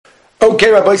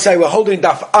Okay, Rabbi Say, we're holding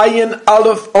Daf Ayin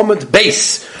Aleph Omid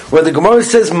Base, where the Gemara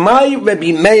says, "My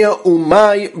Rabbi Meir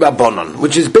Umay Rabbanon,"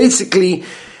 which is basically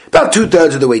about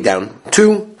 2/3 of the way down.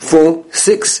 2, 4,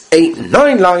 6, 8,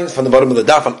 9 lines from the bottom of the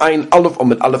Daf on Ayin Aleph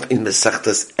Omid Aleph in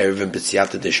Mesechtes Eiruvin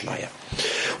B'Siyata Dishmaya.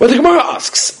 Where the Gemara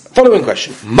asks, following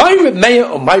question: "My Rabbi Meir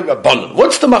Umay Rabbanon."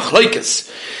 What's the machlokes?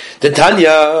 The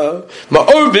Tanya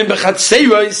Ma'orvin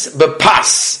b'Chatzeiros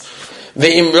b'Pas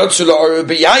ve'im rotzu la'or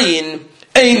b'Yayin.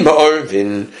 Ein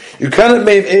ma'orvin. You cannot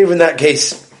make Eiruvin in that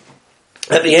case.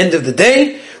 At the end of the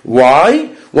day, why?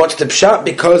 What's the pshat?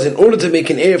 Because in order to make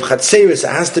an Eruv Chatzeris, it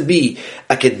has to be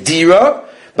a kedira.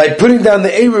 By putting down the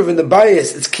Eruv in the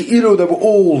bias, it's ki'ilu that we're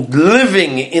all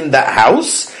living in that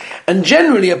house. And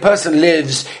generally a person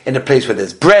lives in a place where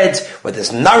there's bread, where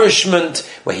there's nourishment,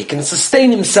 where he can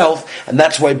sustain himself, and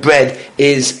that's why bread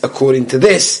is, according to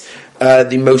this,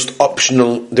 the most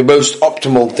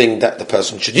optimal thing that the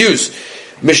person should use.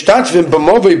 Mishtatvin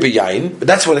b'movoi b'yayin, but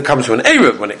that's when it comes to an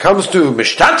Eruv. When it comes to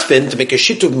mishtatvin, to make a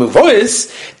shituv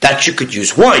mevois, that you could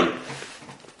use wine.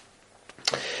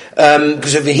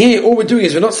 Because over here, all we're doing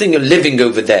is we're not saying you're living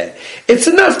over there. It's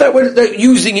enough that we're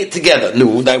using it together.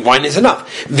 No, that wine is enough.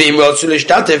 But if you want to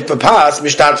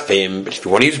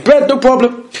use bread, no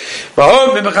problem. We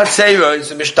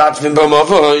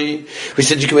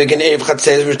said you can make an Erev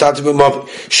Chatzeris mishtatvin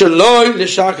b'movoi.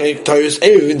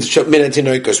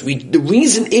 The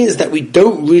reason is that we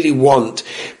don't really want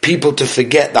people to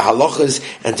forget the halachas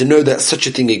and to know that such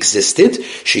a thing existed.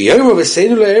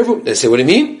 They say, what do you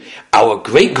mean? Our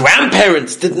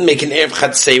great-grandparents didn't make an Erev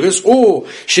Chatzeris or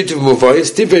Shituv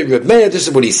Muvoyis, Divrei Reb Meir. This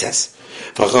is what he says.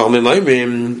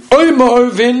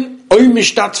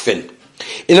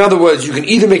 In other words, you can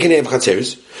either make an Erev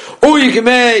Chatzeris, or you can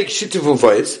make Shituv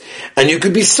Muvoyis, and you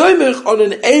could be soimech on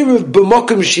an Erev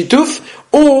B'mokim Shituv,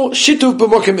 or Shituv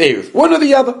B'mokim Erev. One or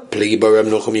the other. In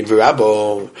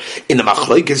the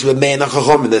Machlokes with Meir and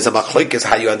Chacham, there's a Machlokes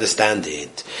how you understand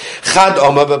it. Chad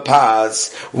Omar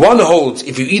B'Pas. One holds,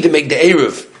 if you either make the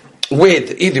Erev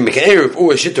either make an Erev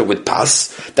or a Shituv with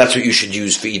Pas, that's what you should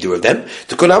use for either of them.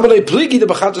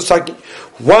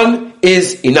 One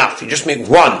is enough. You just make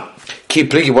one.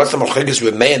 What's the Machlokes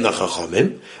with Meir and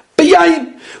Chachamim?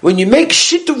 B'yayin. When you make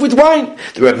shituv with wine,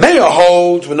 the Reb Meir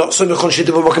holds we're not saying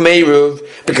shituv b'mokim eruv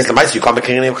because the ma'aseh you can't make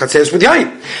an Erev Chatzeris with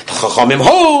yayin. The Chachamim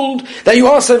hold that you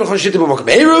are saying shituv b'mokim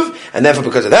eruv, and therefore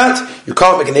because of that you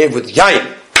can't make an Erev with yayin.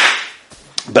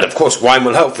 But of course, wine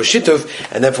will help for shituv,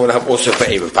 and therefore will help also for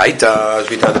eruv. As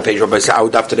we turn the page, Rabbi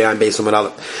Sa'ud after the based on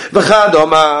another.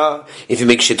 If you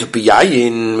make shituv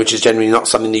b'yayin, which is generally not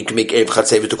something that you can make eruv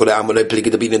chatzeris to call it amalei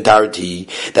pligid in entirety,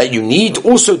 that you need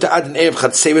also to add an eruv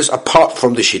chatzeris apart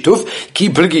from the shituv. Ki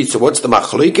pligid. So what's the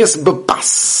machlokes?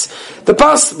 B'pas. The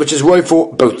pas, which is roy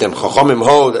for both them. Chachamim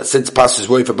hold that since pas is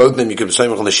roy for both them, you can be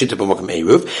soimach on the shituv b'mokim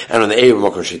eruv and on the eruv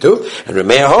b'mokim shituv. And Reb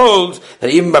Meir holds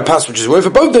that even by pas, which is roy for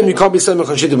both them, you can't be soimach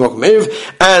on shituv b'mokim eruv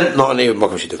and not on eruv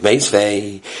b'mokim shituv.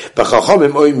 Meisvei, but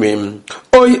Chachamim oimrim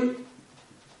oy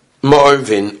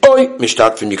ma'orvin oy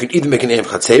mishtatvin. You can either make an erev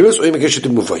chatzeris or you make a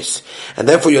shituv muvois, and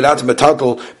therefore you're allowed to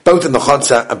metaltal both in the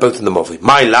chatzah and both in the movi.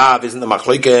 My love isn't the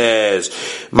machlokes.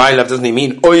 My love doesn't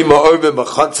mean oy ma'orvin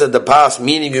b'chatzah the pas,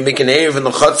 meaning you make an erev in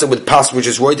the chatzah with pas, which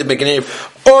is right to make an erev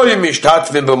oy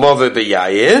mishtatvin b'movi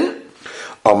b'yayin.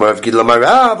 Amar of Gidla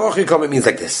Marav Ochikam. It means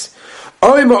like this: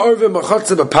 oy ma'orvin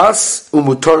b'chatzah b'pas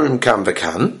umutorim kam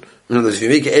v'kan. In other words, if you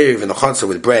make an erev in the chatzah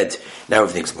with bread, now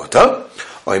everything's mutar.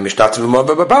 But to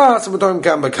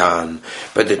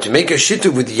make a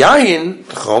shituv with yayin,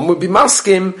 the Chacham would be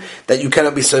maskim that you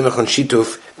cannot be soimach on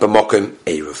shituv b'mokim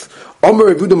eruv.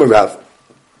 Omer Revuda Marav,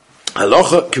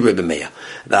 halacha ki Rebbe Meir.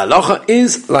 The halacha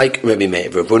is like Rebbe Meir.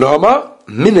 Rebuna Omar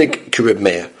minik ki Rebbe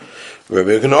Meir.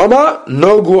 Rebuna Omar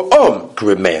nogu ki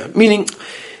Rebbe Meir. Meaning,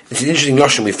 it's an interesting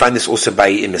notion. We find this also by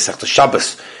in Mesechtes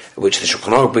Shabbos, which the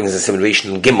Shulchan Aruch brings a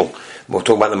simulation in Gimel. We'll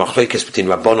talk about the machlokes between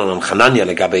Rabbanon and Chananya,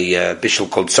 like Bishul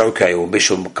called Tzorkei or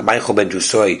Bishul Kamaychol ben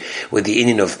Jusoi, with the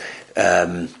Indian of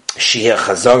Shihir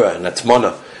Chazara and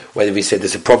Atmona, whether we say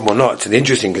there's a problem or not. It's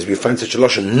interesting because we find such a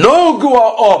loshon, no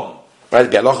gua'om. Right,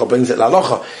 the halacha brings it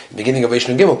l'halacha, beginning of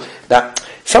Rishon Gimel, that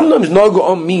sometimes no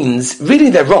gua'om means really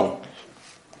they're wrong.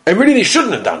 And really they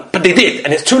shouldn't have done, but they did.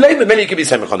 And it's too late, but maybe you can be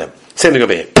semich on them. Same thing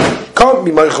over here. Can't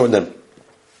be moich on them.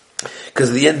 Because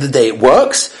at the end of the day it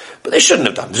works, but they shouldn't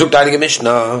have done. Zuk Dailige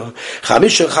Mishnah,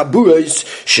 Chamisha Chaburas,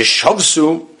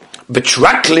 Sheshavsu,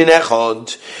 Betraklin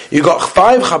Echad. You got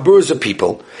 5 Chaburas of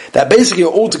people that basically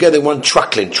are all together in one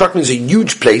traklin. Traklin is a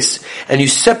huge place, and you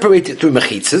separate it through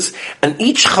mechitzas, and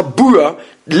each Chabura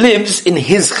lives in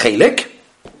his chelik,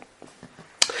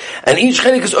 and each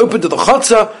chelik is open to the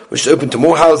chotza, which is open to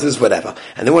more houses, whatever,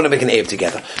 and they want to make an Eruv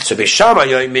together. So Beishama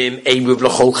Yoimim Eruv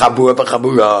l'chol chabura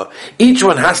b'chabura. Each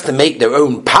one has to make their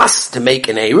own pass to make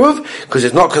an Eruv, because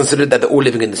it's not considered that they're all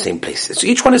living in the same place. So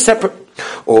each one is separate.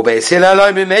 One can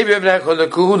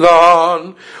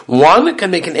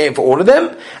make an Eruv for all of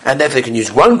them, and therefore they can use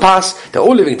one pass. They're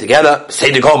all living together.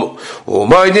 Say the gomu.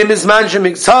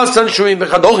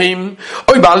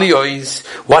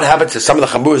 What happens if some of the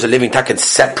chaburas are living in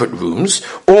separate rooms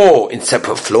or in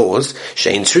separate floors?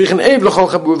 Then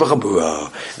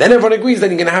everyone agrees that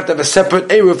you're going to have a separate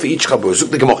Eruv for each chabur.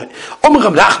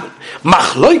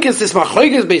 This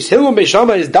machloikes Beis Hillel and Beis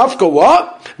Shammai is dafka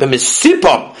what? The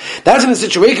mesipam. That's in a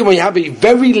situation where you have a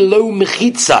very low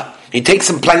mechitza. You take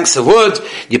some planks of wood,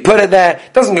 you put it there,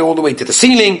 it doesn't go all the way to the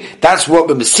ceiling. That's what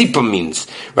the mesipam means,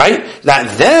 right?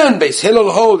 That then Beis Hillel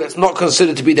hold that's not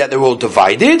considered to be that they're all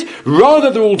divided,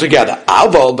 rather they're all together.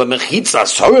 Aval, but mechitza,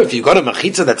 sorry, if you've got a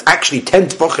mechitza that's actually 10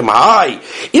 tefachim high,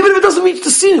 even if it doesn't reach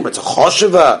the ceiling, but it's a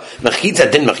chosheva,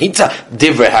 mechitza, din mechitza,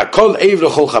 divrei hakol, erev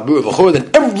l'chol chabur v'chor, then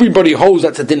everybody holds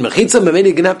that's a din mechitza, but maybe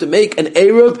you're going to have to make an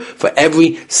erev for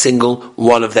every single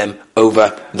one of them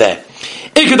over there.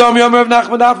 No.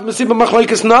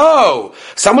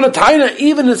 Someone a taina,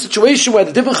 even in a situation where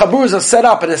the different chaburas are set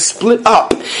up and are split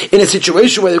up, in a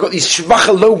situation where they've got these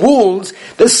shvacha low walls,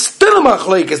 there's still a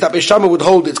machlokes that Beis Shammai would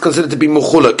hold it's considered to be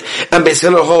muchuluk, and Beis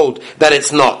Hillel hold that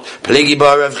it's not.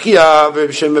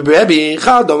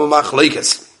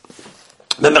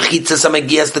 The mechitza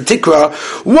samagias the tikra.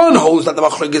 One holds that the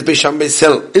machlokes Beis Shammai Beis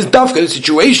Hillel is dafka in a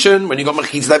situation when you got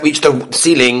mechitza that reach the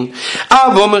ceiling.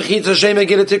 But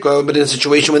in a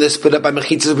situation where they're split up by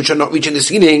mechitzas which are not reaching the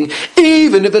ceiling,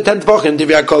 even if the 10th bachim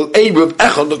divya called eruv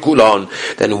echad l'kulan,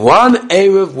 then one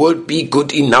eruv would be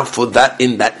good enough for that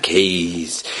in that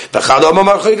case. Then everyone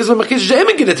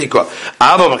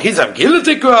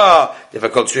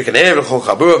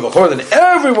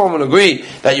will agree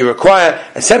that you require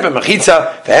a separate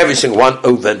mechitza for every single one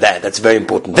over there. That's a very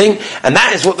important thing, and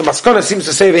that is what the Maskana seems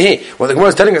to say over here. What the Gemara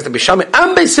is telling us, that Beis Shammai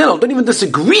and Beis Hillel don't even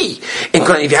disagree.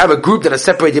 If you have a group that are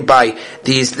separated by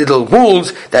these little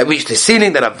walls that reach the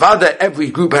ceiling, that are vada, every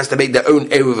group has to make their own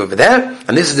eruv over there,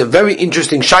 and this is a very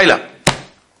interesting shaila.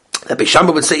 That Beis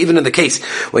Shammai would say, even in the case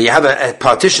where you have a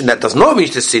partition that does not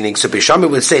reach the ceiling, so Beis Shammai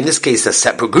would say, in this case, they're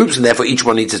separate groups, and therefore each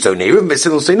one needs its own eruv, and Beis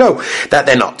Hillel will say, no, that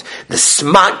they're not. The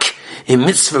smak in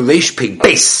Mitzvah Reish Pig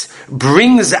Base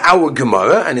brings our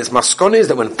Gemara, and its maskon is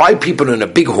that when 5 people are in a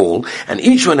big hall, and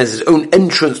each one has his own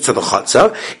entrance to the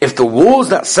chatzah, if the walls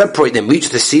that separate them reach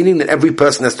the ceiling, then every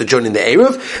person has to join in the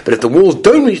eruv, but if the walls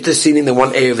don't reach the ceiling, then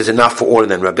one eruv is enough for all of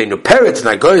them. Rabbeinu Peretz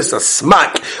and Agoyes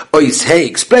Smak Ois Hey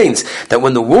explains that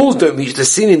when the walls don't reach the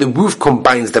ceiling, the roof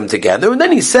combines them together, and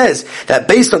then he says that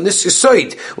based on this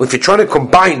yisoid, if you're trying to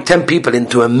combine 10 people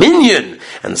into a minyan,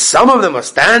 and some of them are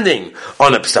standing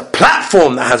on a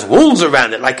platform that has walls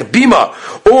around it, like a bima,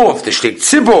 or if the shlik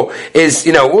tzibur is,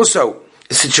 also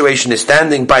the situation is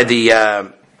standing by the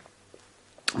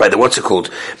what's it called?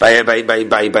 By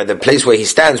the place where he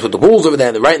stands with the walls over there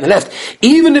on the right and the left.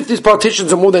 Even if these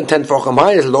partitions are more than 10 tefachim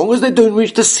high, as long as they don't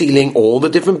reach the ceiling, all the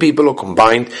different people are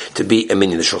combined to be a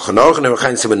minyan. The Shulchan Aruch and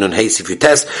Rechaim said Nun Heis, if you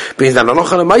test, brings down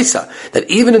Anoch and Maisa, that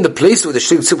even in the place where the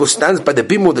shlik tzibur stands by the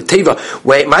bim or the teva,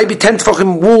 where it might be 10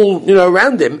 tefachim wall,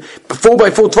 around him, 4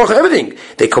 by 4 tefachim, everything,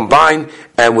 they combine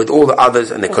with all the others,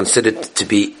 and they're considered to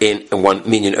be in one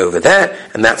minyan over there,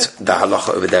 and that's the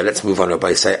halacha over there. Let's move on.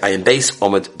 Rabbi say, I am base,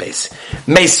 Omid base.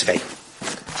 Meisvei.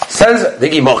 Says the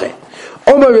Gemara.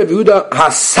 Omar Rav Yehuda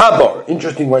HaSabar.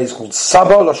 Interesting why he's called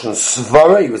Sabar, Lashon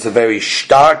Svara. He was a very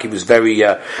stark, he was very,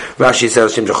 Rashi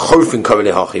says, he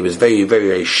was very, very,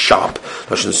 very sharp.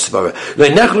 Lashon Svara.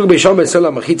 There's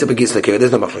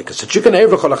no machlokes. So you can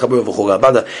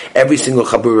every single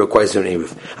chabur requires an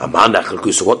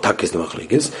eruv. So what tak is the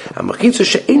machlokes? A machitza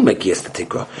she'ein magias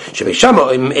l'tikra. Shebei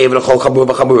Shammai im erev l'chol chabur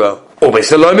v'chabura. Or Beis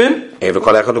Hillel erev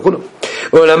l'chol echad l'kulam.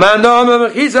 If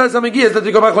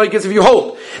you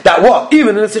hold that what,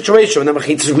 even in a situation when the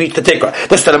mechitzas reach the tikra,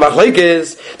 the stand of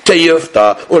machlokes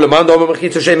teyufta, or lemanda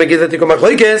mechitzas she'ein magias l'tikra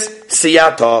machlokes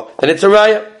siyata, then it's a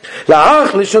raya.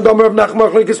 Lahach lishna domer of Nachman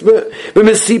machlokes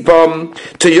b'mesipam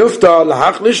teyufta.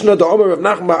 Lahach lishna domer of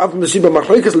Nachman av b'mesipam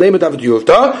machlokes leimet av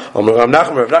teyufta. Omer Rav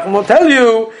Nachman will tell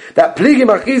you that pligi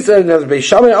machitza, and as Beis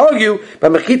Shammai argue by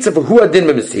machitza for who adin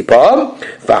b'mesipam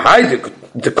v'hai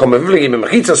the commonly in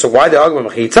mechitza. So why they argue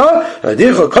with mechitza?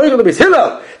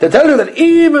 To tell you that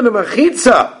even a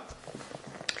mechitza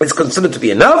is considered to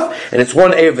be enough, and it's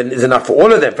one eruv is enough for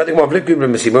all of them.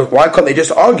 Why can't they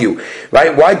just argue?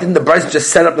 Right? Why didn't the Bryce just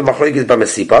set up the machlokes by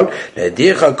mesipal?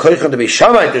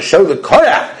 To show the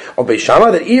koyach or Beis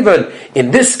Shammai, that even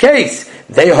in this case,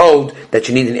 they hold that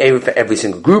you need an Eruv for every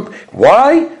single group.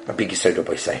 Why?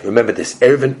 Remember this,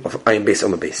 Eiruvin of Ayin Beis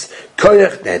Omer Beis.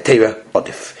 Koyach Ne'atera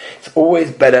Odif. It's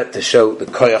always better to show the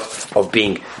koyach of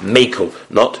being makel,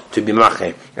 not to be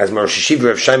mache. As Morosh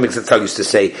Yeshiva of Shaimek Zatzal used to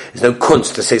say, there's no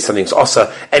kunst to say something's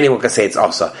osa. Anyone can say it's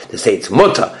osa. To say it's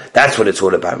mutter, that's what it's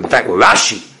all about. In fact,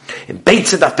 Rashi, in Beit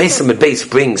Daf Beis Amud Beis,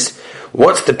 brings,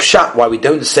 what's the pshat why we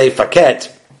don't say faket?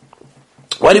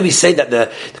 Why do we say that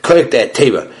the koyach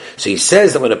Ne'atera? So he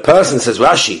says that when a person says,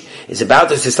 Rashi is about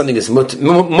to say something is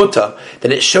mutter,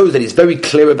 then it shows that he's very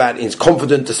clear about it, he's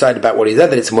confident to decide about what he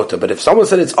said, that it's mutter. But if someone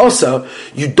said it's osa,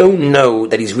 you don't know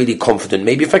that he's really confident.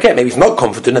 Maybe forget, maybe he's not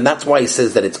confident, and that's why he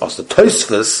says that it's osa.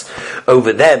 Tosfos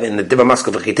over there in the Diva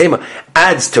Maskal V'chitema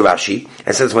adds to Rashi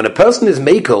and says when a person is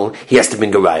makel, he has to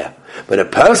bring a raya. When a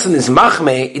person is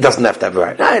machmeh, he doesn't have to have a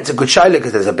right. It's a good shaila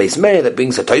because there's a base mayor that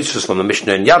brings a tosfos from the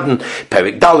Mishnah in Yadin,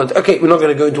 Perik Dalet. Okay, we're not going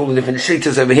to go into all the different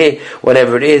shitas over here,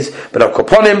 whatever it is, but I'll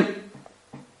Koponim,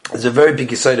 there's a very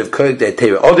big side of Koyach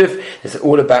De'atera Odif. It's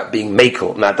all about being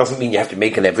makel. Now, it doesn't mean you have to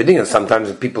make everything, and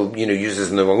sometimes people, use this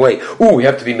in the wrong way. You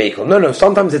have to be makel. No,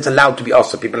 sometimes it's allowed to be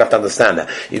osa. People have to understand that.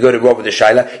 You go to Rob with the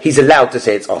Shaila, he's allowed to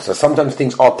say it's osa. Sometimes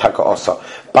things are taka osa.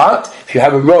 But, if you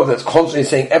have a Rob that's constantly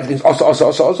saying everything's osa,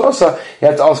 you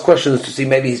have to ask questions to see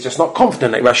maybe he's just not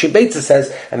confident, like Rashi Beitza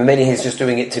says, and maybe he's just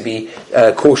doing it to be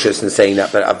cautious in saying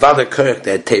that. But Avada Koyach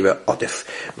De'atera Odif.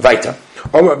 Weiter.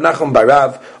 Omer Nachum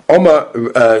Barav, Omer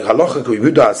Halacha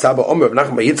Yehuda Saba, Omer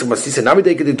Nachum Yitzchak Masisa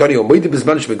Namidei Keditoni Omoidi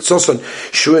Bizmanish Miksoson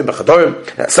Shurim Bechadorim.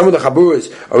 Some of the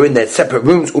chaburas are in their separate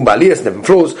rooms, Umbalias, never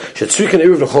floors. Shetzriken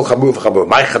Eruv Lechol Chabur v'Chabur.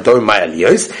 My Chadorim, my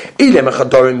Aliyos. Ilem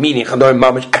Chadorim, meaning Chadorim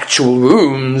Mamish actual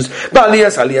rooms.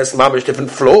 Balias, Aliyas Mamish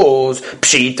different floors.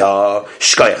 Pshita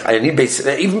Shkoyach. And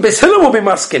even Beis Hillel will be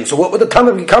masking. So what would the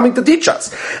Tanakh be coming to teach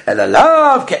us? And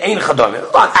Alav Ke'ein Chadorim.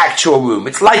 It's not actual room.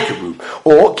 It's like a room.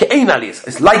 Or Ke'ein Aliyas.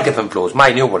 It's like different floors. My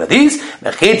new one of these.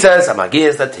 Mechitzas,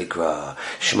 Amagiyas, the Tikra.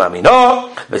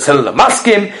 Shmamino, Veselul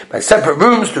Maskim, by separate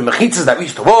rooms to mechitzas that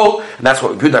reach the wall. And that's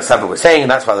what Yehuda Saba was saying,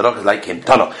 and that's why the Rosh is like him.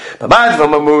 Tano.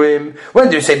 When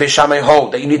do you say Beis Shammai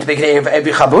hold that you need to make an air for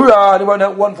every chabura, and you won't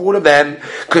have one for all of them?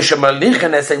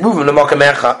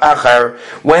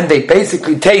 When they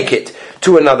basically take it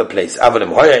to another place. But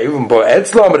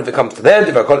if it comes to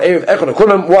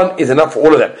them, one is enough for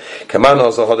all of them.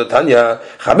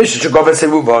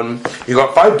 You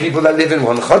got 5 people that live in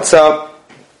one chutzah,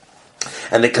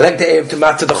 and they collect the Erev to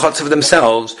matter the chutzah for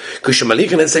themselves.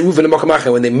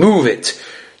 When they move it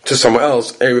to somewhere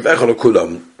else,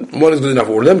 one is good enough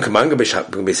for all of them. Some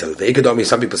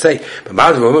people say, but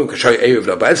that's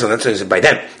by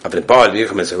them.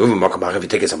 If you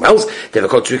take it somewhere else, then you're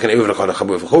going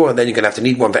to have to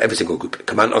need one for every single group.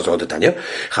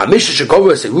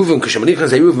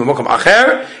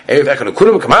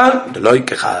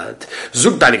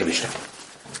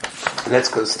 Let's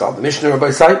go start the Mishnah,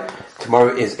 Rabbi Sai.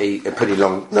 Tomorrow is a pretty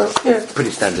long,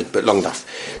 pretty standard, but long enough.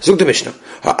 Zug the Mishnah.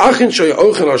 Right,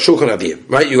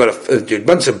 you got a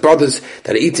bunch of brothers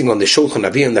that are eating on the Shulchan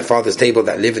Avim, their father's table,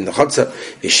 that live in the Chatzah,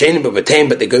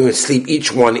 but they go and sleep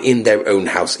each one in their own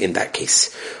house in that case.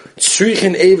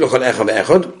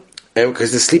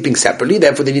 Because they're sleeping separately,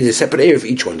 therefore they need a separate area for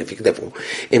each one. Therefore,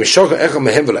 one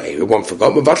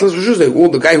forgot, all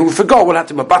the guy who forgot will have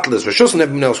to be butlers rishus, and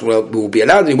everyone else will be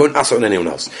allowed, and he won't ask on anyone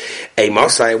else.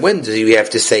 When do you have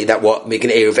to say that what make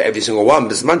an area for every single one?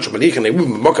 That's if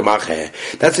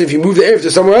you move the area to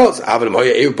somewhere else.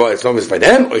 As long as by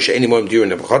them, or anyone during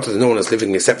the there's no one else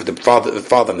living except for the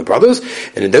father and the brothers.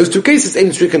 And in those two cases,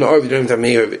 you don't have to have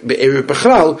area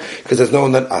because there's no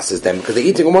one that asks them, because they're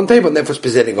eating on one table and therefore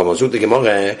presenting almost. And this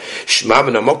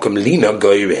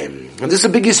is a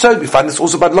big issue. We find this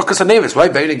also about Lokas and Nevis,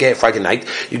 right? Very again, Friday night,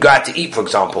 you go out to eat, for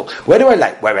example. Where do I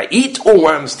like? Where I eat or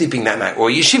where I'm sleeping that night? Or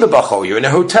yeshiva bacha, or you're in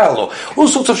a hotel, or all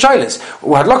sorts of shilas.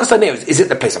 Or had Lokas and Nevis. Is it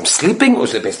the place I'm sleeping, or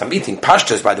is it the place I'm eating?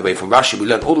 Pashtas, by the way, from Rashi, we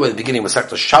learned all the way at the beginning with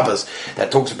Sektor Shabbos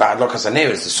that talks about Lokas and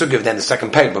Nevis. The sugi of then the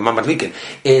second peg, but Mamad Likin,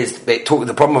 is they talk,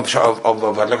 the problem of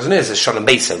Lokas and Nevis is Shalom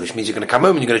Beisa, which means you're going to come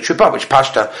home and you're going to trip up, which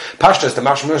Pashtas, the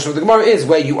Mashmash of the Gemara is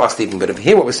where you are sleeping. But over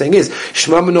here, what we're saying is,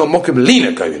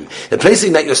 the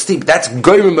placing that you're sleeping, that's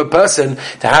goyim a person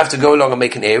to have to go along and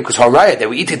make an eruv, because Harayah, they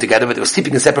were eating together, but they were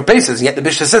sleeping in separate places, and yet the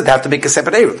Mishnah says they have to make a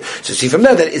separate eruv. So see from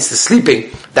there that it's the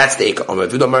sleeping, that's the Eikah.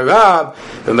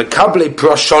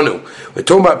 We're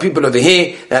talking about people over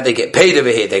here, that they get paid over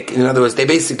here. In other words, they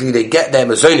get their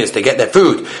mazonis, they get their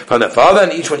food from their father,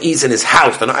 and each one eats in his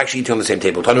house. They're not actually eating on the same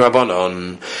table. Tanu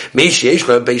Rabbanon.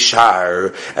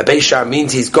 A Beishar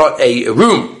means he's got a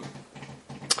room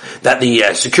that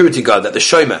the security guard, that the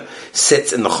shomer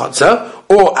sits in the chotzer,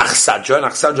 or achsadra, and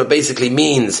achsadra basically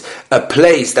means a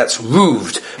place that's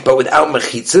roofed but without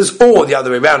mechitzas, or the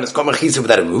other way around, it's got mechitzas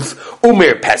without a roof, or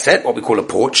mirpeset, what we call a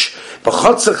porch, but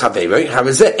chotzer chavero,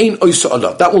 havazeh ein oisa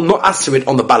olav, that will not answer it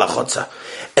on the balachotzer.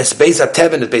 It's Beis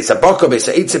HaTeven, it's Beis HaBaka, Beis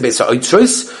HaEitze, Beis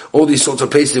HaOitzros, all these sorts of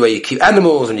places where you keep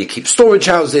animals and you keep storage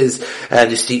houses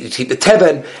and you keep the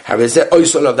Teven. However,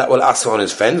 Oisol that will ask on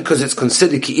his friend because it's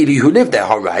considered Ki'ili who live there.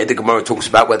 Harai, the Gemara talks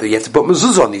about whether you have to put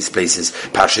mezuzah on these places.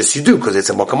 Pashas you do because it's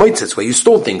a Mokamoitz, it's where you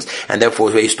store things, and therefore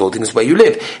where you store things where you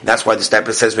live. And that's why the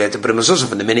stepper says we have to put a mezuzah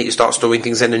from the minute you start storing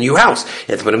things in a new house. You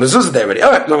have to put a mezuzah there already.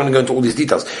 Alright, I'm not going to go into all these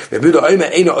details. Or they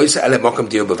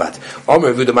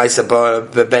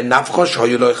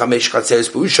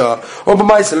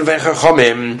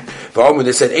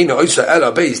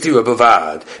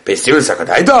said,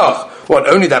 what,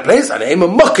 only that place? And aim a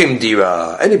mokim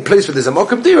dira. Any place where there's a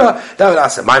mokim dira, that would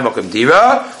ask my mokim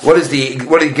dira. What do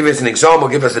you give us an example?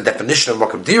 Give us a definition of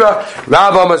mokim dira.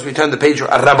 Rav, as we turn the page,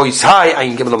 Rabbi Yisai, I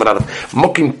can give them another.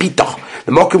 Mokim pita.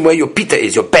 The mokim where your pita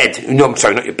is, your bed. No, I'm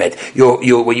sorry, not your bed. Where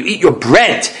you eat your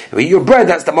bread. Where you eat your bread,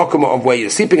 that's the mokim of where you're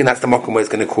sleeping, and that's the mokim where it's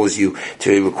going to cause you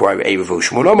to require a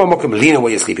revotion. Mokim lina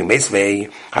where you're sleeping. Basically,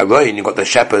 and you've got the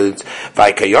shepherds,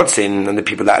 Vaikayotzin, and the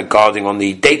people that are guarding on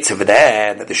the dates over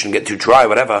there, that they shouldn't get too dry,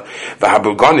 whatever.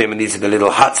 And these are the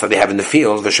little huts that they have in the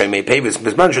fields. If the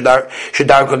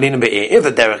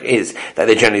derech is that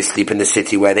they generally sleep in the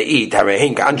city where they eat,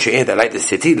 they like the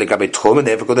city, and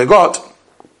therefore they got.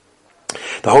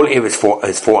 The whole area is 4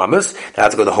 amas. They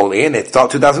have to go the whole area, and they start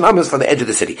 2,000 amas from the edge of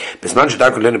the city. But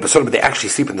they actually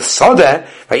sleep in the soda,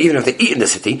 right? Even if they eat in the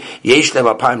city,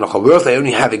 they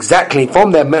only have exactly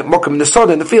from their mokum in the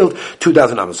soda in the field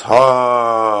 2,000 amas.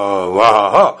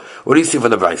 What do you see from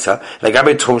the Brisa? Like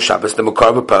Gabe Trum Shabbos, the makar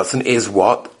of a person is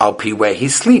what? Alpi where he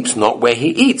sleeps, not where he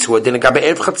eats.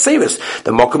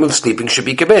 The mokum of sleeping should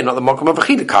be kabir, not the mokum of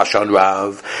achid. Kasha and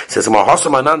Rav says,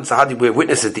 we're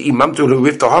witnesses to imam to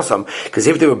who the Hossam, because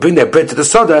if they would bring their bread to the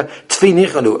soda,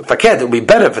 it would be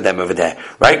better for them over there,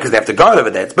 right? Because they have to guard over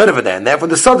there, it's better for them, and therefore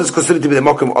the soda is considered to be the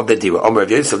mokum of the dira. I never heard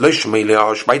this. You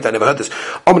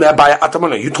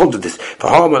told us this.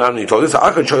 You told us,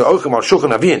 I can show you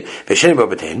Shulchan Avin,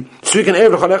 so we can air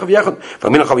the Chalech of Yechon.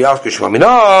 Famina Chaviyask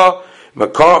Shvamina.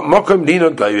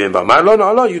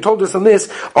 You told us on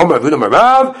this. Where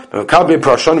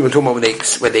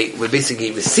they would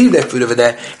basically receive their food over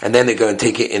there, and then they go and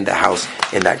take it in the house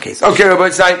in that case. Okay, Rabbi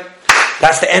Tzai,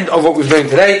 that's the end of what we've learned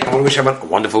today. I want to wish everyone a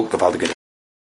wonderful, Gavaldig day.